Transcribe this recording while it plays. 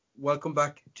Welcome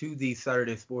back to the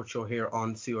Saturday Sports Show here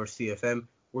on CRCFM.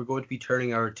 We're going to be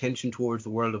turning our attention towards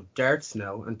the world of darts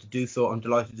now, and to do so, I'm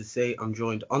delighted to say I'm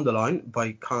joined on the line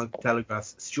by Connacht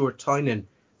Telegraph's Stuart Tynan.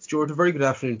 Stuart, a very good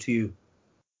afternoon to you.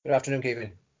 Good afternoon,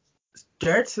 Kevin.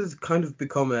 Darts has kind of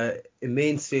become a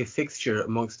mainstay fixture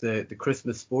amongst the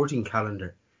Christmas sporting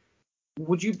calendar.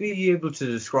 Would you be able to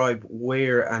describe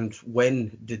where and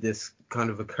when did this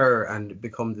kind of occur and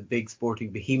become the big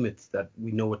sporting behemoth that we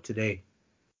know it today?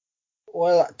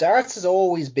 Well, darts has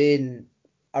always been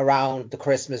around the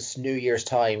Christmas, New Year's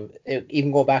time,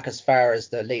 even go back as far as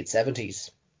the late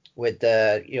 70s with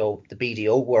the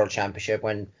BDO World Championship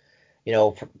when,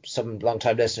 some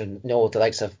long-time listeners know the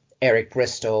likes of Eric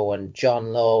Bristow and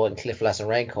John Lowe and Cliff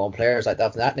Lazarenko and players like that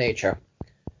of that nature.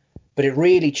 But it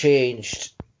really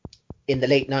changed in the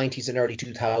late 90s and early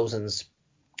 2000s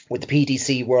with the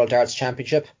PDC World Darts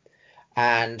Championship.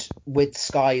 And with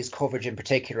Sky's coverage in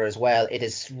particular as well, it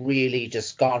has really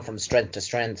just gone from strength to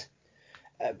strength.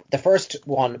 The first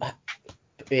one,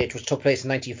 which took place in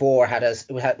 '94,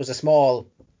 was a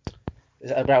small,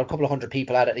 about a couple of hundred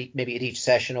people at it, maybe at each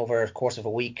session over the course of a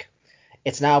week.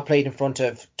 It's now played in front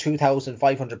of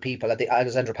 2,500 people at the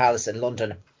Alexandra Palace in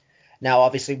London. Now,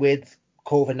 obviously, with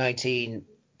COVID-19,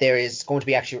 there is going to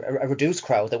be actually a reduced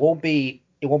crowd. It won't be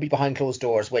behind closed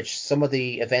doors, which some of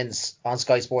the events on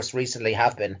Sky Sports recently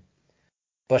have been.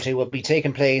 But it will be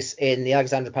taking place in the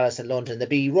Alexandra Palace in London. There'll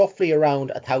be roughly around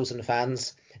 1,000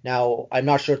 fans. Now, I'm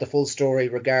not sure the full story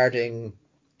regarding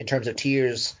in terms of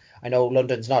tiers. I know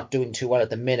London's not doing too well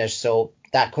at the minute, so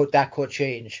that could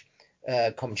change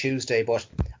come Tuesday. But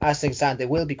as things stand, there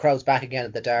will be crowds back again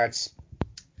at the darts.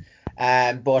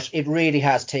 But it really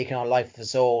has taken on life of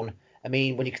its own. I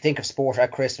mean, when you think of sport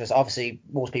at Christmas, obviously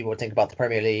most people would think about the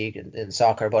Premier League and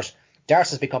soccer, but darts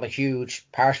has become a huge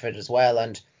part of it as well,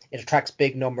 and it attracts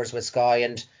big numbers with Sky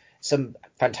and some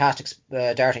fantastic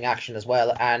darting action as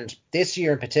well. And this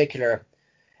year in particular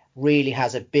really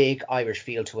has a big Irish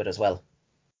feel to it as well.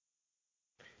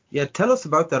 Yeah, tell us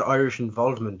about that Irish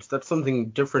involvement. That's something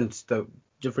different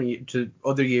to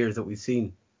other years that we've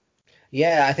seen.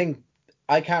 Yeah, I think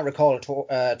I can't recall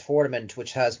a tournament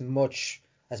which has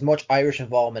as much Irish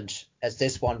involvement as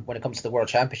this one when it comes to the World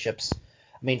Championships.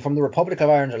 I mean, from the Republic of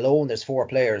Ireland alone, there's 4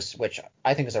 players, which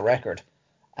I think is a record.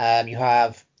 You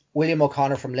have William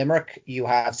O'Connor from Limerick, you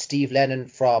have Steve Lennon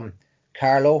from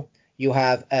Carlow, you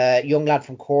have a young lad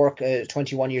from Cork,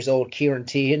 21 years old, Kieran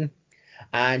Tehan,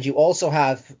 and you also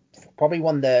have probably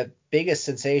one of the biggest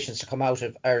sensations to come out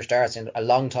of Irish darts in a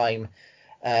long time,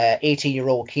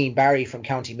 18-year-old Cian Barry from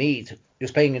County Meath,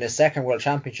 who's playing in his second World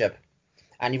Championship.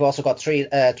 And you've also got three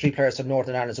players from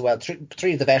Northern Ireland as well,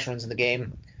 three of the veterans in the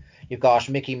game. You've got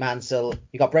Mickey Mansell,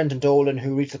 you've got Brendan Dolan,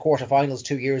 who reached the quarterfinals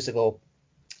 2 years ago,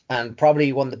 and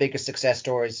probably one of the biggest success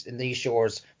stories in these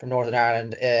shores from Northern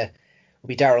Ireland would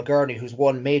be Daryl Gurney, who's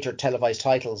won major televised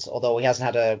titles, although he hasn't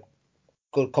had a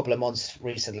good couple of months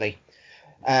recently.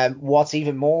 What's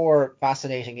even more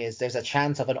fascinating is there's a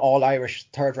chance of an all-Irish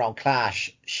third-round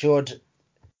clash should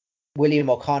William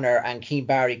O'Connor and Cian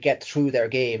Barry get through their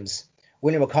games.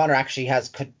 William O'Connor actually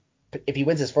if he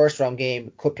wins his first round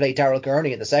game, could play Daryl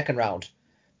Gurney in the second round.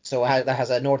 So that has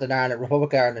a Northern Ireland,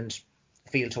 Republic of Ireland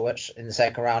feel to it in the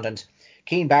second round. And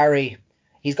Cian Barry,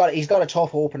 he's got a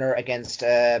tough opener against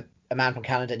a man from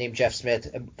Canada named Jeff Smith,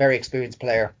 a very experienced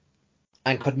player,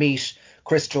 and could meet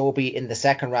Chris Joby in the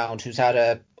second round, who's had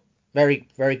a very,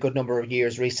 very good number of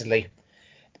years recently.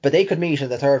 But they could meet in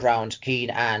the third round,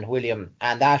 Cian and William,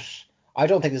 and that I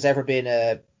don't think there's ever been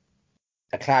a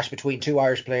clash between 2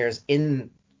 Irish players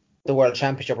in the World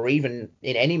Championship or even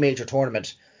in any major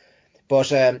tournament.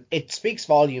 But it speaks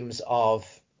volumes of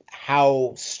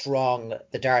how strong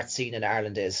the darts scene in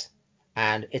Ireland is,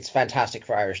 and it's fantastic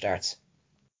for Irish darts.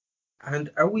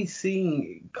 And are we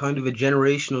seeing kind of a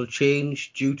generational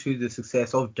change due to the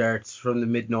success of darts from the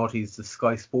mid-noughties, the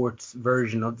Sky Sports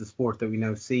version of the sport that we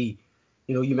now see?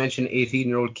 You mentioned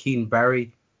 18-year-old Cian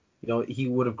Barry. He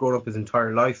would have grown up his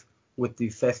entire life with the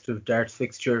festive darts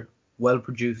fixture,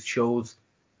 well-produced shows.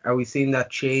 Are we seeing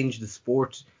that change the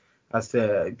sport as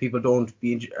to people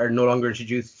are no longer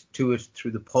introduced to it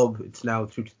through the pub? It's now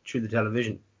through the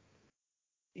television.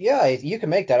 Yeah, you can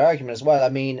make that argument as well. I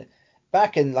mean,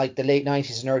 back in like the late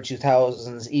 90s and early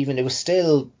 2000s, even it was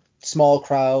still small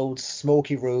crowds,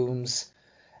 smoky rooms,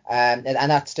 and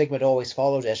that stigma had always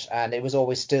followed it, and it was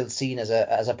always still seen as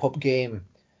a pub game.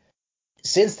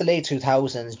 Since the late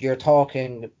 2000s, you're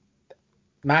talking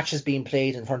matches being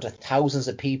played in front of thousands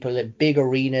of people in big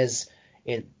arenas.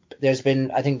 I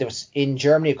think there was in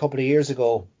Germany a couple of years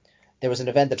ago, there was an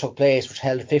event that took place which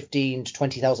held 15 to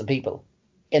 20,000 people.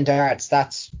 In darts,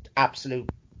 that's absolute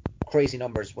crazy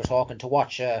numbers. We're talking to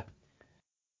watch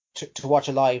to watch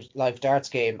a live darts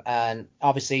game, and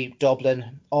obviously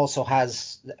Dublin also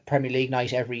has Premier League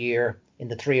night every year in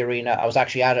the Three Arena. I was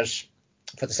actually at it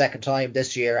for the second time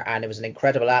this year, and it was an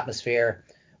incredible atmosphere.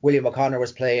 William O'Connor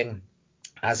was playing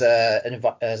as an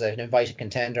invited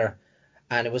contender,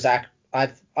 and it was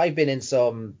I've been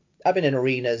in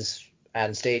arenas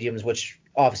and stadiums which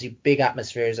obviously big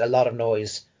atmospheres, a lot of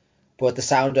noise, but the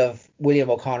sound of William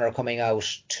O'Connor coming out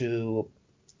to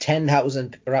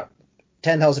 10,000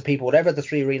 people, whatever the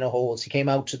Three Arena holds, he came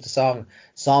out to the song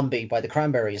Zombie by the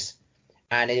Cranberries,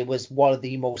 and it was one of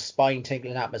the most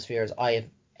spine-tingling atmospheres I have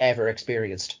ever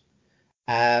experienced.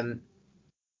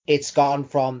 It's gone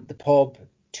from the pub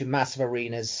to massive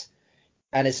arenas,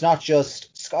 and it's not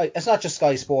just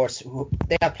Sky Sports.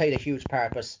 They have played a huge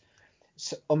part, but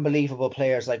unbelievable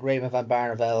players like Raymond van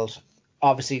Barneveld,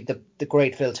 obviously the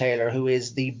great Phil Taylor, who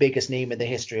is the biggest name in the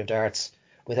history of darts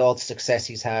with all the success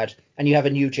he's had. And you have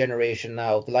a new generation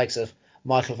now, the likes of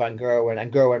Michael van Gerwen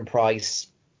and Gerwyn Price,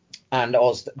 and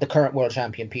also the current world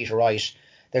champion Peter Wright.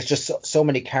 There's just so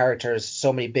many characters,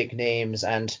 so many big names,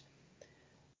 and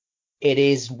it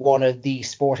is one of the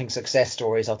sporting success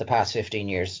stories of the past 15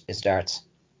 years is darts.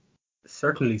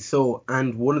 Certainly so,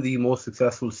 and one of the most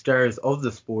successful stars of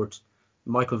the sport,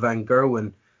 Michael van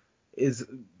Gerwen, has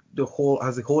the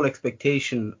whole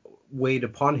expectation weighed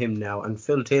upon him now. And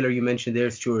Phil Taylor, you mentioned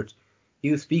there, Stuart, he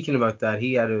was speaking about that.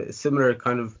 He had a similar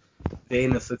kind of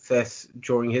vein of success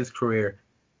during his career.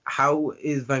 How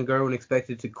is Van Gerwen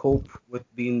expected to cope with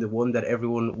being the one that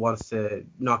everyone wants to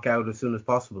knock out as soon as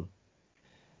possible?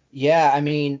 Yeah, I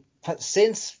mean,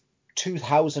 since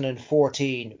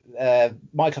 2014,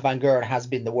 Michael van Gerwen has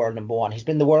been the world number one. He's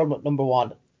been the world number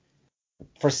one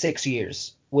for 6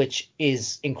 years, which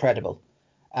is incredible.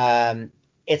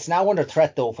 It's now under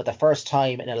threat, though, for the first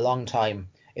time in a long time.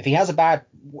 If he has a bad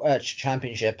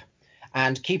championship,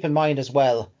 and keep in mind as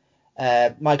well,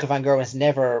 Michael van Gerwen has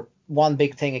never, one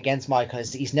big thing against Michael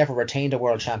is he's never retained a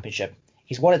world championship.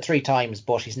 He's won it 3 times,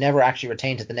 but he's never actually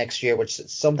retained it the next year, which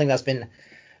is something that's been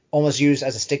almost used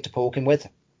as a stick to poke him with.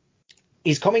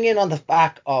 He's coming in on the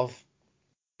back of,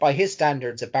 by his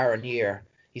standards, a barren year.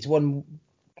 He's won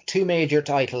 2 major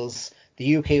titles,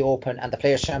 the UK Open and the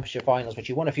Players' Championship Finals, which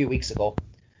he won a few weeks ago.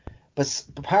 But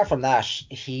apart from that,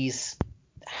 he's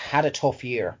had a tough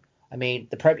year. I mean,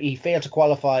 he failed to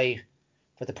qualify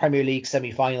for the Premier League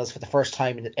semi-finals for the first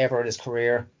time ever in his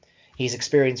career. He's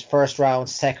experienced first round,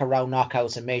 second round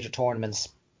knockouts in major tournaments,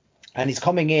 and he's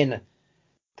coming in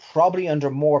probably under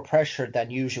more pressure than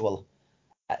usual,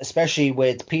 especially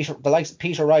with the likes of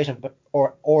Peter Wright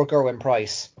or Gerwyn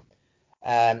Price.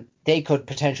 They could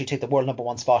potentially take the world number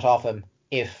one spot off him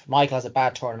if Michael has a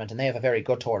bad tournament and they have a very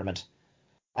good tournament.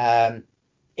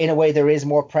 In a way, there is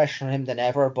more pressure on him than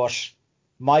ever, but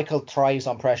Michael thrives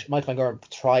on pressure. Michael van Gerwen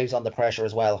thrives on the pressure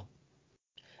as well.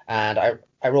 And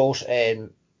I wrote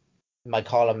in my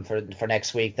column for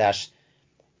next week that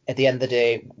at the end of the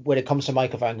day, when it comes to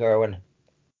Michael van Gerwen,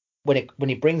 when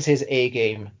he brings his A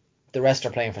game, the rest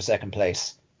are playing for second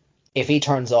place. If he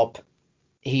turns up,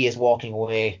 he is walking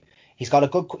away. He's got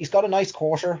a nice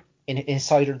quarter in his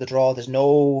side of the draw. There's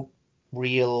no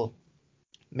real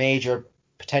major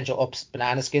potential ups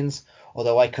banana skins,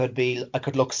 although I could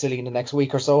look silly in the next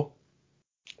week or so.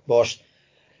 But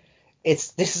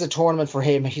this is a tournament for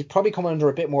him. He's probably coming under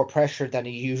a bit more pressure than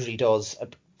he usually does.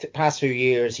 The past few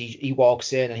years, he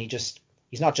walks in and he's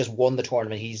not just won the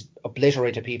tournament, he's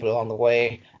obliterated people along the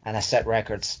way and has set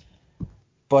records.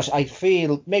 But I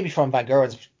feel maybe from Van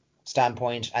Gerwen's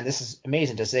standpoint, and this is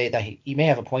amazing to say, that he may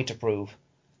have a point to prove.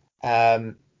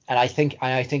 And I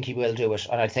think he will do it,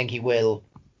 and I think he will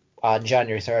on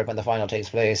January 3rd when the final takes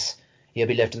place. He'll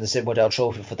be lifting the Sid Waddell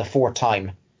Trophy for the 4th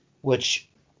time, which,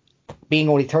 being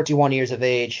only 31 years of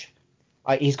age,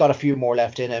 he's got a few more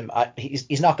left in him.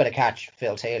 He's not going to catch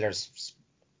Phil Taylor's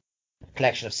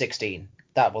collection of 16.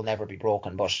 That will never be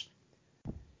broken, but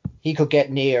he could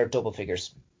get near double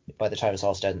figures by the time it's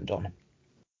all said and done.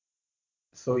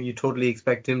 So you totally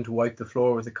expect him to wipe the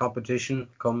floor with the competition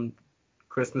come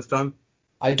Christmas time?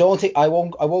 I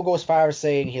won't go as far as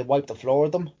saying he'll wipe the floor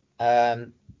with them.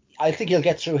 I think he'll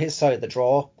get through his side of the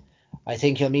draw. I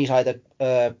think he'll meet either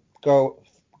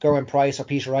Gerwyn Price or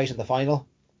Peter Wright in the final.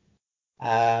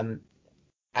 And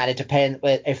it depends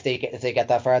if they get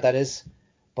that far, that is.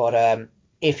 But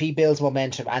if he builds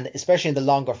momentum, and especially in the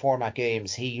longer format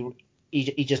games, he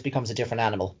just becomes a different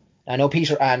animal. I know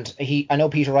Peter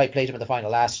Wright played him in the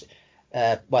final last.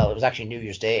 It was actually New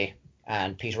Year's Day,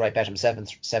 and Peter Wright bet him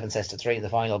 7-3 in the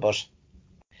final. But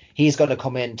he's going to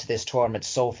come into this tournament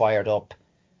so fired up.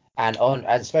 And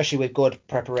especially with good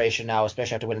preparation now,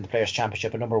 especially after winning the Players'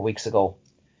 Championship a number of weeks ago,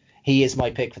 he is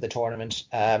my pick for the tournament.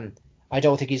 I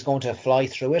don't think he's going to fly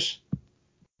through it,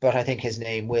 but I think his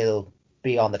name will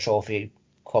be on the trophy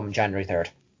come January 3rd.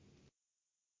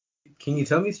 Can you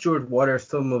tell me, Stuart, what are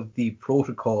some of the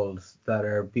protocols that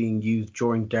are being used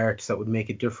during darts that would make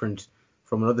it different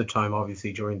from another time,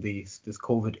 obviously, during this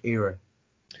COVID era?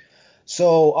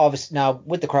 So obviously now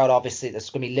with the crowd, obviously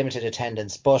there's going to be limited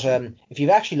attendance. But if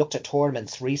you've actually looked at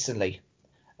tournaments recently,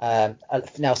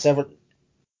 now several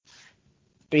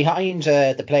behind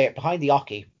behind the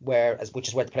oche, which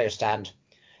is where the players stand.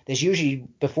 There's usually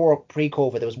before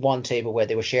pre-COVID there was one table where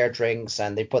they would share drinks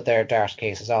and they put their dart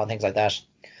cases on, things like that.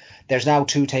 There's now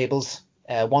two tables,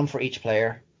 one for each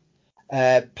player.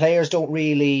 Players don't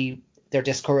really, they're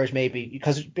discouraged maybe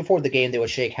because before the game they would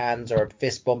shake hands or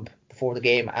fist bump before the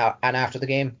game and after the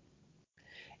game.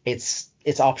 It's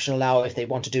optional now if they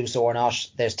want to do so or not.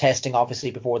 There's testing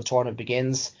obviously before the tournament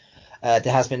begins. There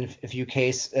has been a few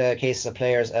cases of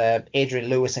players, Adrian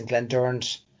Lewis and Glenn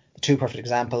Durrant, the two perfect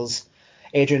examples.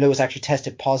 Adrian Lewis actually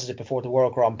tested positive before the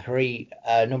World Grand Prix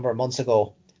a number of months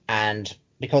ago, and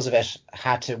because of it,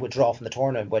 had to withdraw from the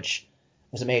tournament, which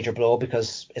was a major blow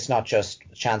because it's not just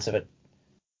a chance of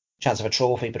a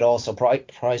trophy, but also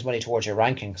prize money towards your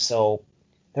ranking. So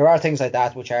there are things like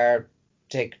that which are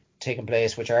taking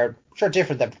place, which are sure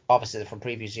different than obviously from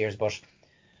previous years, but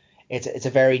it's a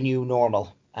very new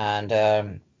normal, and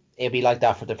it'll be like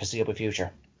that for the foreseeable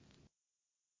future.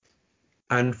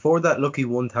 And for that lucky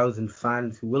 1,000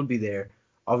 fans who will be there,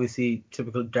 obviously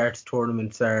typical darts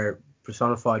tournaments are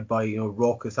personified by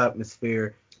raucous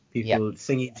atmosphere, people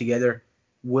singing together.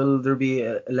 Will there be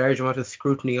a large amount of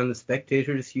scrutiny on the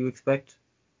spectators you expect?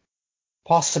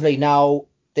 Possibly. Now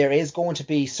there is going to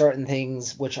be certain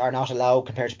things which are not allowed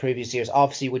compared to previous years.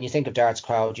 Obviously, when you think of darts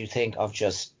crowd, you think of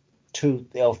just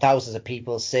thousands of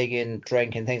people singing,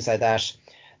 drinking, things like that.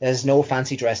 There's no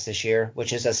fancy dress this year,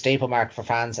 which is a staple mark for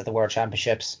fans at the World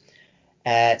Championships.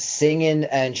 Singing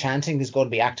and chanting is going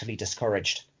to be actively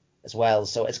discouraged as well.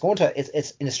 So it's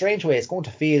in a strange way, it's going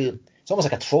to feel, it's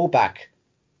almost like a throwback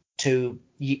to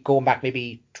going back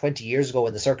maybe 20 years ago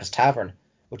in the Circus Tavern,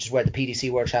 which is where the PDC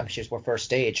World Championships were first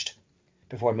staged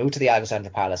before it moved to the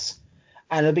Alexandra Palace.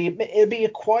 And it'll be a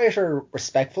quieter,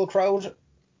 respectful crowd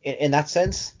in that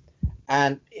sense.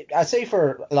 And I'd say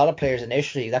for a lot of players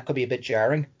initially, that could be a bit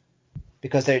jarring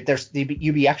because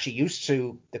you'd be actually used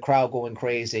to the crowd going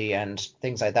crazy and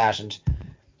things like that. And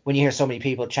when you hear so many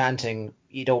people chanting,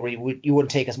 you wouldn't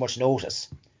take as much notice.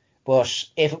 But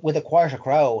if with a quieter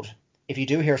crowd, if you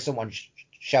do hear someone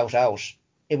shout out,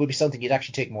 it would be something you'd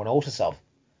actually take more notice of.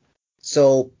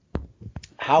 So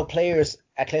how players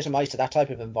acclimatise to that type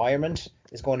of environment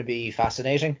is going to be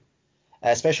fascinating.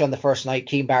 Especially on the first night,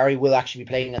 Keane Barry will actually be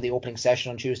playing in the opening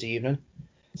session on Tuesday evening.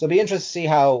 So it'll be interesting to see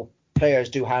how players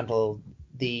do handle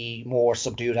the more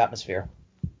subdued atmosphere.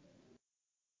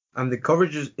 And the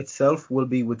coverage itself will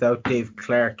be without Dave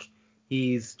Clark.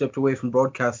 He's stepped away from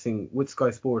broadcasting with Sky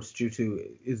Sports due to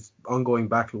his ongoing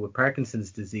battle with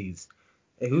Parkinson's disease.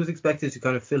 Who's expected to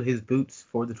kind of fill his boots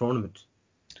for the tournament?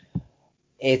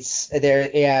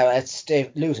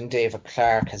 Losing David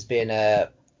Clark has been a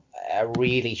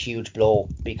really huge blow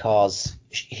because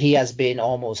he has been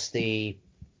almost the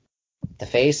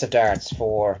face of darts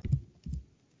for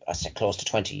I say close to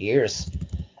 20 years.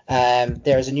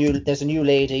 There's a new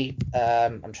lady.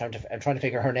 I'm trying to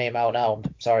figure her name out now.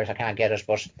 I'm sorry if I can't get it,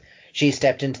 but she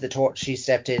stepped in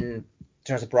in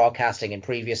terms of broadcasting in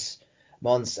previous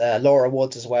months. Laura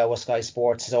Woods as well with Sky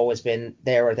Sports has always been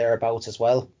there or thereabouts as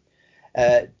well.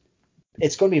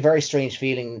 It's going to be a very strange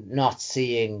feeling not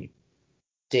seeing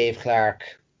Dave Clark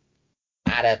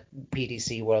at a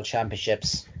PDC World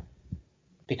Championships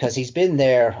because he's been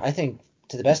there, I think,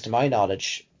 to the best of my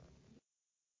knowledge,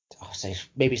 say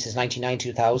maybe since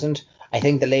 1999-2000. I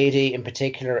think the lady in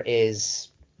particular is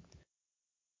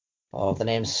the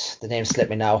names slip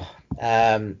me now.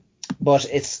 But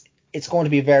it's going to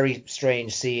be very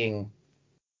strange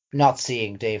not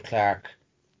seeing Dave Clark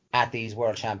at these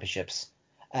World Championships.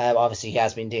 Obviously, he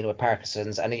has been dealing with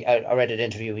Parkinson's, and I read an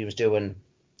interview he was doing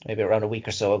maybe around a week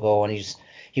or so ago, and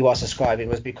he was describing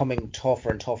it was becoming tougher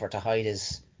and tougher to hide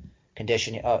his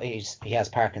condition. He has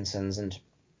Parkinson's, and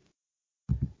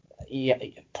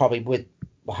probably with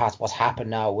what's happened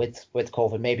now with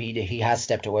COVID, maybe he has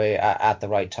stepped away at the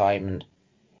right time, and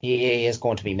he is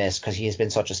going to be missed because he has been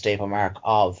such a staple mark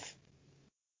of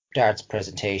darts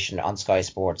presentation on Sky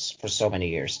Sports for so many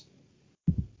years.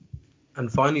 And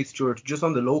finally, Stuart, just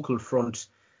on the local front,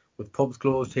 with pubs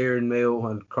closed here in Mayo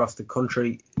and across the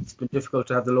country, it's been difficult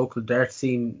to have the local dart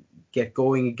scene get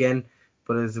going again.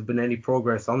 but has there been any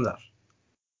progress on that?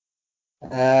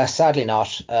 Sadly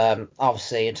not.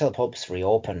 Obviously, until the pubs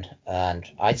reopen, and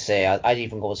I'd say I'd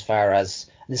even go as far as,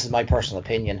 and this is my personal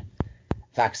opinion,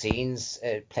 vaccines,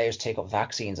 players take up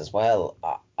vaccines as well.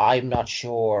 I'm not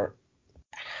sure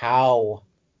how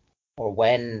or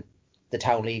when the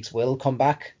town leagues will come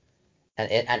back, and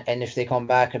if they come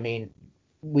back, I mean,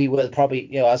 we will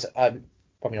probably, as I'm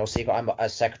probably no secret, I'm a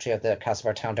secretary of the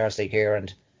Castlebar Town Darts League here,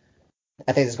 and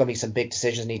I think there's going to be some big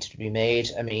decisions need to be made.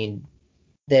 I mean,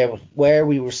 there where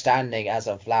we were standing as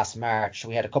of last March,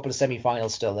 we had a couple of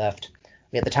semi-finals still left.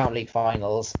 We had the Town League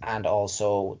finals and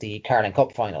also the Carling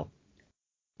Cup final.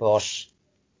 But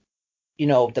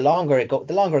the longer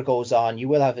it goes on, you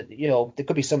will have it. There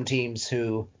could be some teams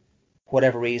who, for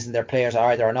whatever reason, their players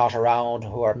either are not around,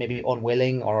 who are maybe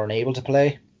unwilling or unable to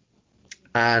play,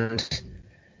 and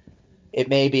it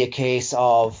may be a case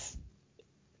of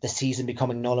the season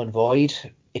becoming null and void.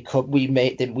 We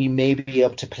may be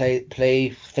able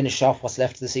to finish off what's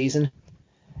left of the season.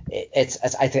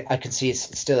 I think I can see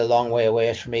it's still a long way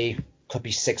away for me. Could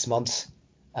be 6 months,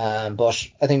 but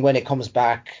I think when it comes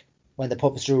back, when the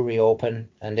pubs do reopen,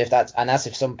 and that's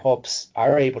if some pubs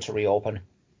are able to reopen,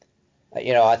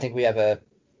 I think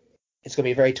it's going to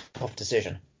be a very tough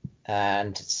decision,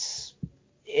 and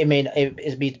it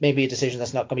may be a decision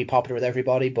that's not going to be popular with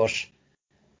everybody, but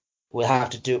we'll have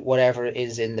to do whatever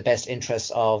is in the best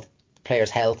interest of players'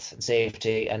 health and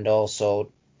safety, and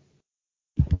also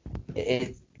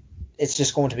it's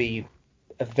just going to be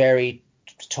a very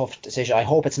tough decision. I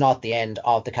hope it's not the end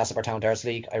of the Castlebar Town Darts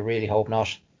League. I really hope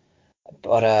not,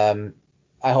 but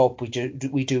I hope we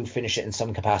do finish it in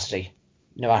some capacity,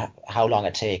 no matter how long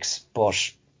it takes.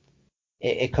 But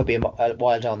it could be a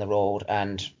while down the road,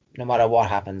 and no matter what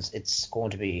happens, it's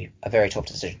going to be a very tough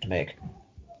decision to make.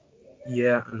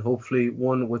 Yeah, and hopefully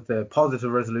one with a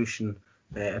positive resolution,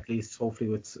 at least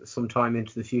hopefully with some time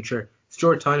into the future.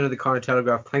 Stuart Tynan of the Connacht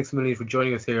Telegraph, thanks a million for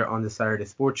joining us here on the Saturday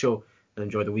Sports Show, and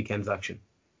enjoy the weekend's action.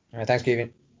 All right, thanks,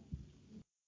 Kevin.